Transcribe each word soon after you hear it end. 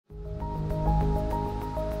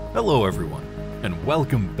Hello everyone, and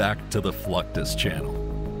welcome back to the Fluctus Channel.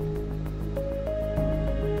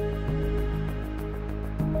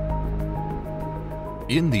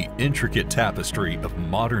 In the intricate tapestry of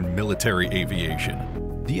modern military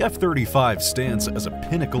aviation, the F-35 stands as a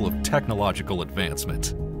pinnacle of technological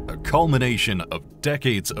advancement, a culmination of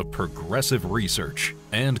decades of progressive research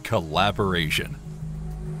and collaboration.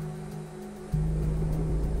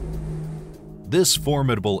 This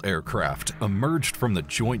formidable aircraft emerged from the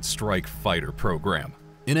Joint Strike Fighter program,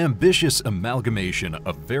 an ambitious amalgamation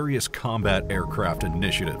of various combat aircraft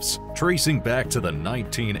initiatives tracing back to the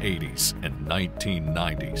 1980s and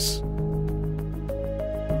 1990s.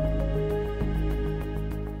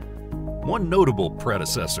 One notable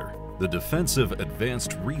predecessor, the Defensive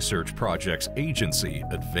Advanced Research Projects Agency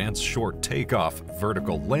Advanced Short Takeoff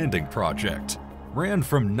Vertical Landing Project, ran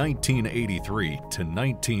from 1983 to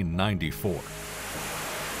 1994.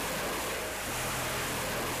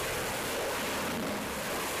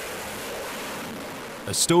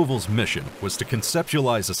 Stovall's mission was to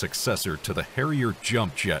conceptualize a successor to the Harrier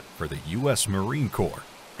jump jet for the U.S. Marine Corps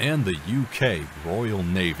and the UK Royal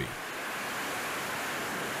Navy.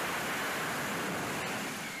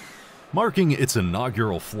 Marking its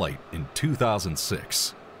inaugural flight in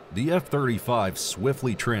 2006, the F-35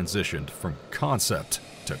 swiftly transitioned from concept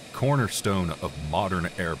to cornerstone of modern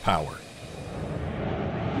air power.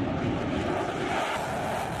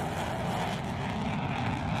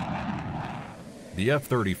 The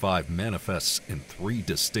F-35 manifests in 3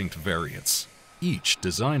 distinct variants, each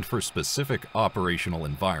designed for specific operational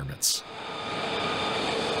environments.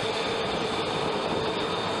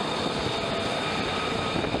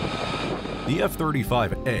 The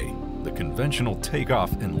F-35A, the conventional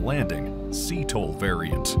takeoff and landing CTOL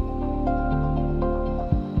variant,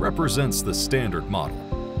 represents the standard model,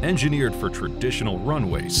 engineered for traditional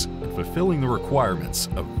runways and fulfilling the requirements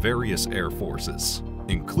of various air forces,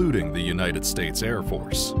 including the United States Air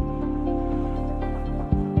Force.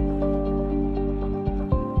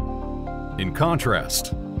 In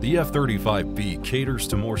contrast, the F-35B caters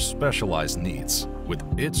to more specialized needs with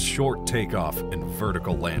its short takeoff and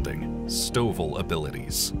vertical landing STOVL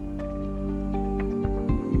abilities,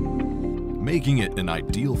 making it an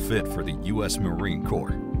ideal fit for the U.S. Marine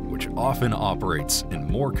Corps, which often operates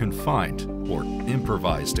in more confined or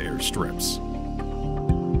improvised airstrips.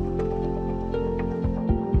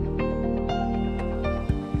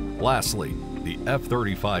 Lastly, the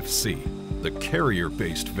F-35C, the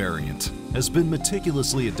carrier-based variant, has been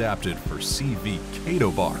meticulously adapted for CV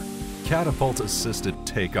CATOBAR, catapult-assisted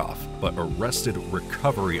takeoff but arrested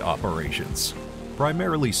recovery operations,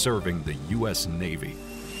 primarily serving the U.S. Navy.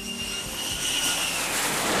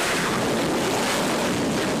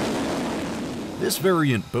 This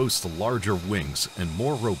variant boasts larger wings and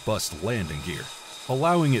more robust landing gear,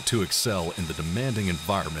 allowing it to excel in the demanding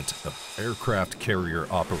environment of aircraft carrier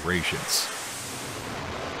operations.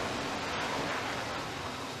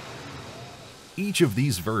 Each of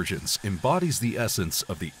these versions embodies the essence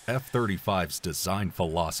of the F-35's design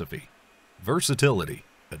philosophy: versatility,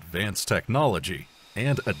 advanced technology,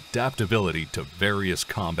 and adaptability to various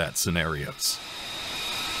combat scenarios.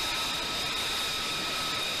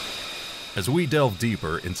 As we delve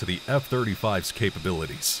deeper into the F-35's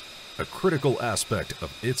capabilities, a critical aspect of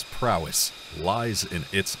its prowess lies in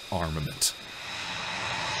its armament.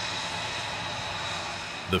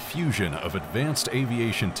 The fusion of advanced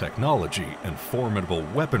aviation technology and formidable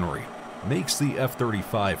weaponry makes the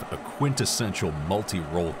F-35 a quintessential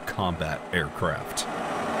multi-role combat aircraft.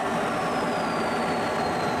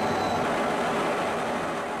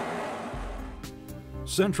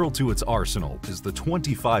 Central to its arsenal is the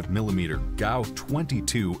 25mm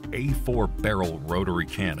GAU-22 A4 barrel rotary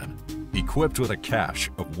cannon, equipped with a cache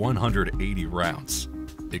of 180 rounds,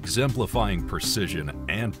 exemplifying precision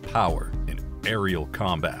and power in aerial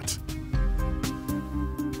combat.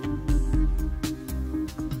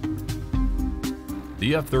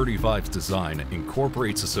 The F-35's design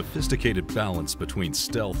incorporates a sophisticated balance between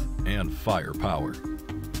stealth and firepower.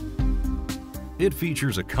 It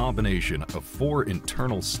features a combination of 4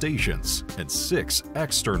 internal stations and 6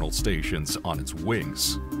 external stations on its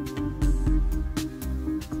wings.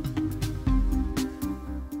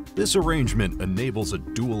 This arrangement enables a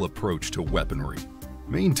dual approach to weaponry,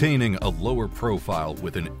 maintaining a lower profile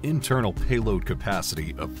with an internal payload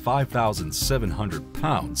capacity of 5,700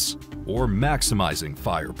 pounds, or maximizing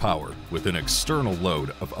firepower with an external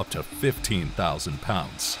load of up to 15,000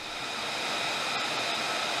 pounds.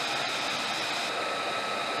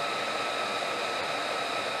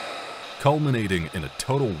 Culminating in a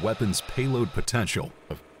total weapons payload potential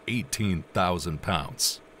of 18,000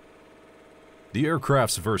 pounds. The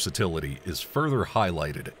aircraft's versatility is further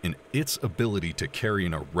highlighted in its ability to carry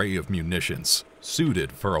an array of munitions suited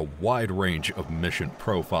for a wide range of mission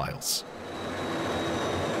profiles.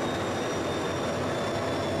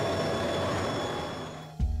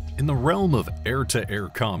 In the realm of air-to-air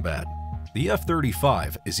combat, the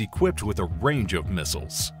F-35 is equipped with a range of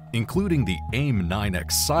missiles, including the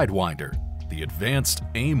AIM-9X Sidewinder, the advanced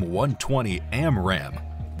AIM-120 AMRAAM,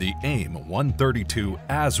 the AIM-132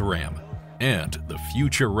 ASRAAM, and the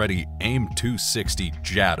future-ready AIM-260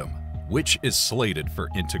 JADAM, which is slated for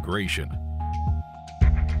integration.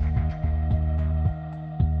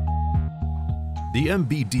 The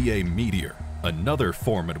MBDA Meteor, another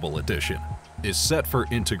formidable addition, is set for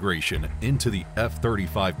integration into the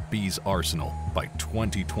F-35B's arsenal by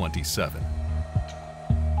 2027.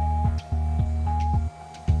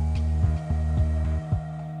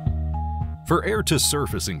 For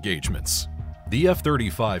air-to-surface engagements, the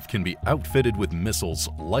F-35 can be outfitted with missiles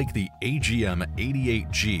like the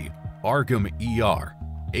AGM-88G AARGM-ER,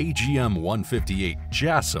 AGM-158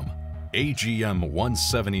 JASSM,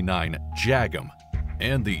 AGM-179 JAGM,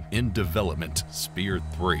 and the in-development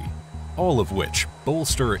Spear-3, all of which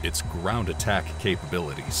bolster its ground attack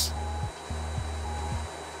capabilities.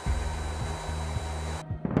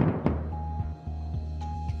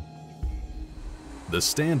 The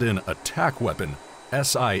stand-in attack weapon,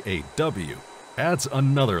 SIAW, adds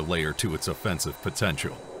another layer to its offensive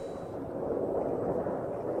potential.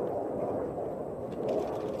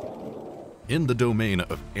 In the domain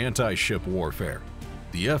of anti-ship warfare,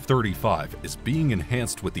 the F-35 is being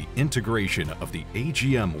enhanced with the integration of the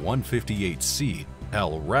AGM-158C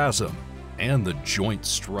LRASM and the Joint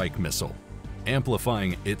Strike Missile,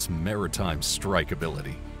 amplifying its maritime strike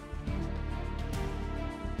ability.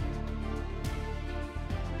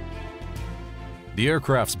 The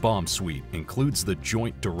aircraft's bomb suite includes the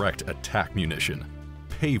Joint Direct Attack Munition,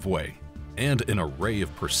 Paveway, and an array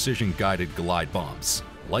of precision-guided glide bombs,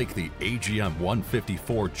 like the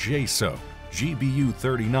AGM-154 JSO,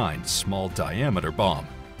 GBU-39 Small Diameter Bomb,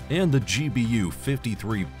 and the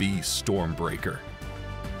GBU-53B Stormbreaker.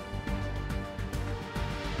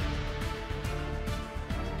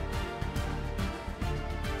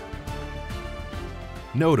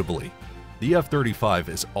 Notably, the F-35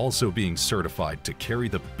 is also being certified to carry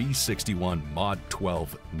the B-61 Mod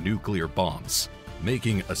 12 nuclear bombs,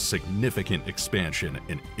 making a significant expansion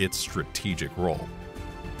in its strategic role.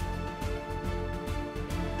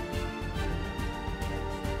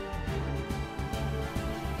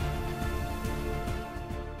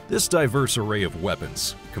 This diverse array of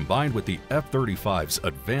weapons, combined with the F-35's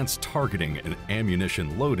advanced targeting and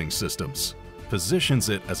ammunition loading systems, positions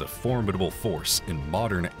it as a formidable force in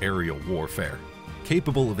modern aerial warfare,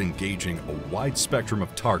 capable of engaging a wide spectrum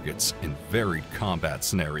of targets in varied combat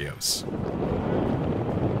scenarios.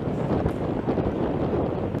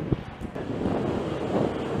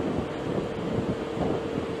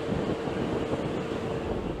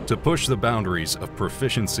 To push the boundaries of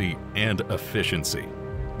proficiency and efficiency,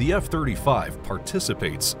 the F-35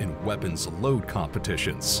 participates in weapons load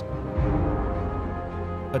competitions,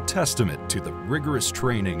 a testament to the rigorous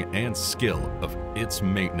training and skill of its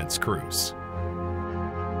maintenance crews.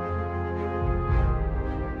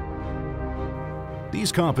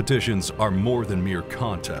 These competitions are more than mere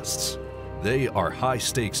contests. They are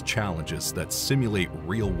high-stakes challenges that simulate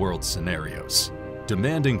real-world scenarios,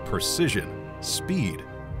 demanding precision, speed,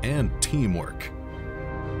 and teamwork.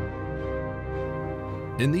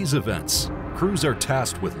 In these events, crews are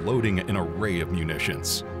tasked with loading an array of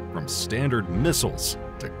munitions, from standard missiles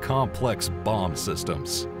to complex bomb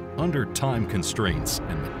systems, under time constraints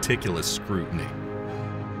and meticulous scrutiny.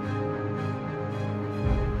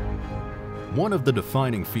 One of the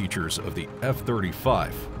defining features of the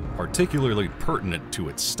F-35, particularly pertinent to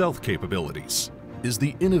its stealth capabilities, is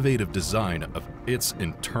the innovative design of its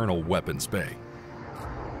internal weapons bay.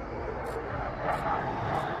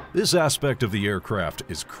 This aspect of the aircraft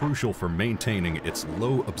is crucial for maintaining its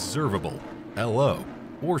low observable, LO,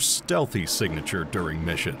 or stealthy signature during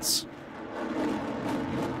missions.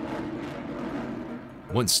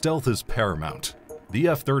 When stealth is paramount, the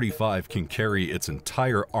F-35 can carry its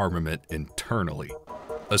entire armament internally,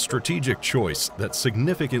 a strategic choice that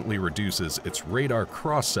significantly reduces its radar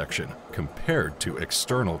cross-section compared to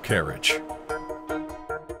external carriage.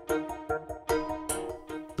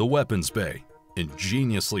 The weapons bay,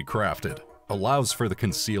 ingeniously crafted, allows for the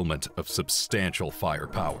concealment of substantial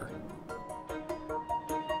firepower.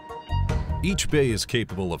 Each bay is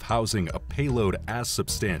capable of housing a payload as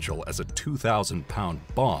substantial as a 2,000-pound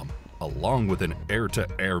bomb, along with an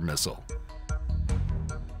air-to-air missile.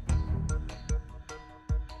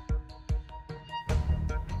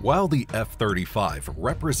 While the F-35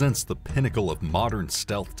 represents the pinnacle of modern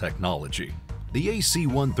stealth technology, the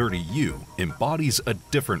AC-130U embodies a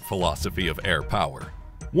different philosophy of air power,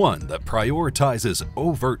 one that prioritizes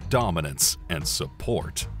overt dominance and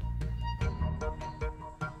support.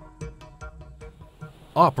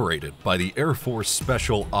 Operated by the Air Force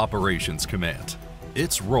Special Operations Command,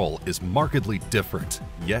 its role is markedly different,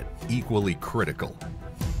 yet equally critical.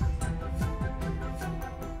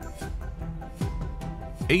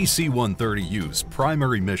 AC-130U's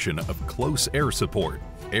primary mission of close air support,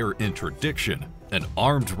 air interdiction, and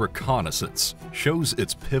armed reconnaissance shows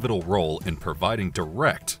its pivotal role in providing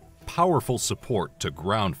direct, powerful support to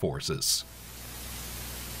ground forces.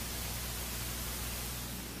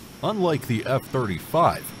 Unlike the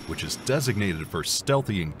F-35, which is designated for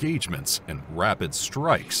stealthy engagements and rapid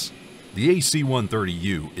strikes, the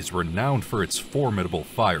AC-130U is renowned for its formidable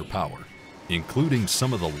firepower, including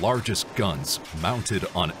some of the largest guns mounted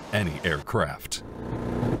on any aircraft.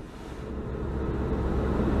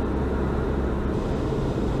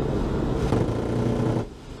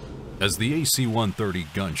 As the AC-130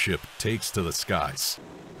 gunship takes to the skies,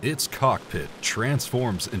 its cockpit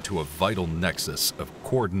transforms into a vital nexus of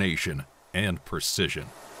coordination and precision.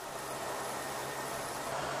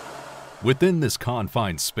 Within this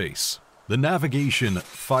confined space, the navigation,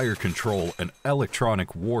 fire control, and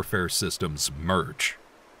electronic warfare systems merge,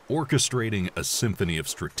 orchestrating a symphony of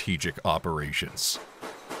strategic operations.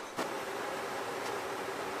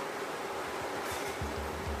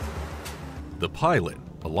 The pilot,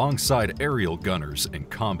 alongside aerial gunners and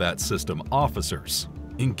combat system officers,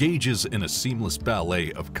 engages in a seamless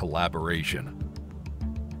ballet of collaboration.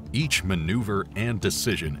 Each maneuver and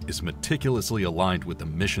decision is meticulously aligned with the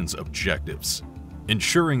mission's objectives,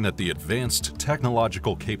 ensuring that the advanced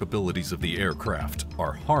technological capabilities of the aircraft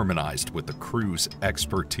are harmonized with the crew's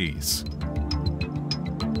expertise.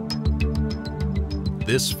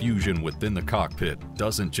 This fusion within the cockpit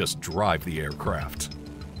doesn't just drive the aircraft.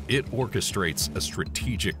 It orchestrates a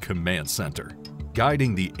strategic command center,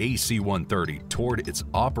 guiding the AC-130 toward its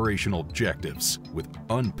operational objectives with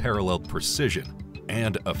unparalleled precision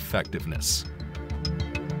and effectiveness.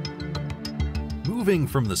 Moving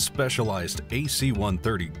from the specialized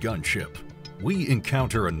AC-130 gunship, we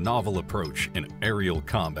encounter a novel approach in aerial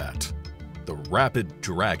combat, the Rapid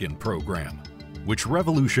Dragon program, which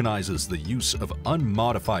revolutionizes the use of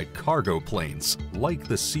unmodified cargo planes like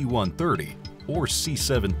the C-130 or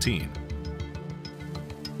C-17.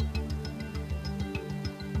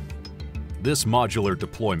 This modular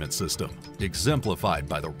deployment system, exemplified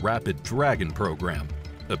by the Rapid Dragon program,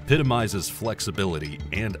 epitomizes flexibility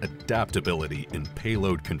and adaptability in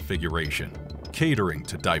payload configuration, catering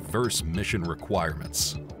to diverse mission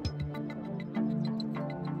requirements.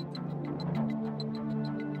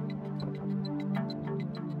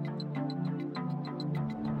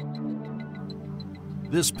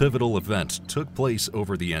 This pivotal event took place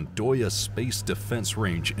over the Andøya Space Defense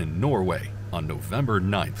Range in Norway on November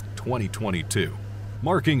 9, 2022,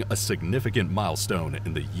 marking a significant milestone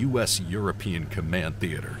in the U.S.-European Command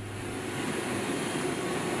Theater.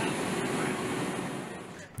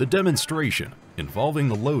 The demonstration, involving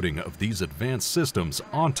the loading of these advanced systems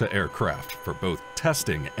onto aircraft for both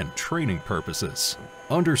testing and training purposes,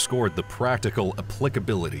 underscored the practical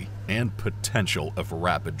applicability and potential of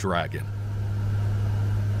Rapid Dragon.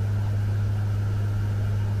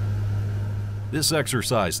 This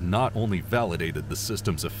exercise not only validated the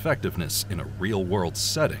system's effectiveness in a real-world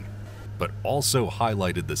setting, but also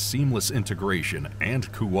highlighted the seamless integration and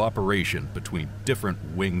cooperation between different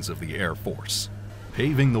wings of the Air Force,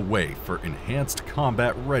 paving the way for enhanced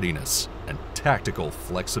combat readiness and tactical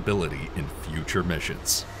flexibility in future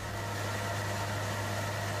missions.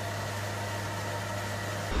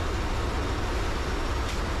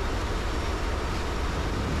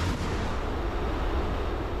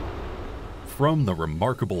 From the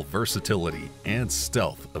remarkable versatility and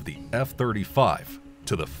stealth of the F-35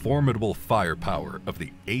 to the formidable firepower of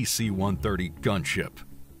the AC-130 gunship,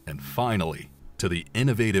 and finally to the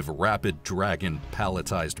innovative Rapid Dragon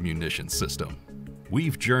palletized munition system,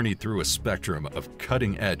 we've journeyed through a spectrum of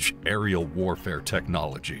cutting-edge aerial warfare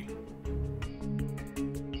technology.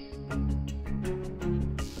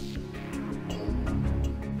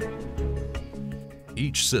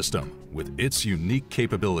 Each system, with its unique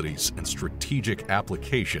capabilities and strategic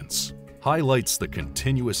applications, highlights the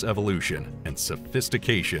continuous evolution and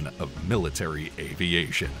sophistication of military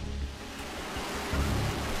aviation.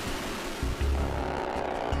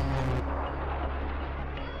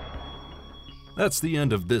 That's the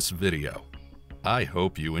end of this video. I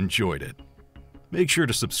hope you enjoyed it. Make sure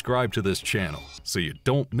to subscribe to this channel so you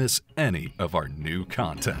don't miss any of our new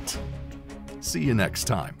content. See you next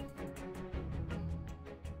time.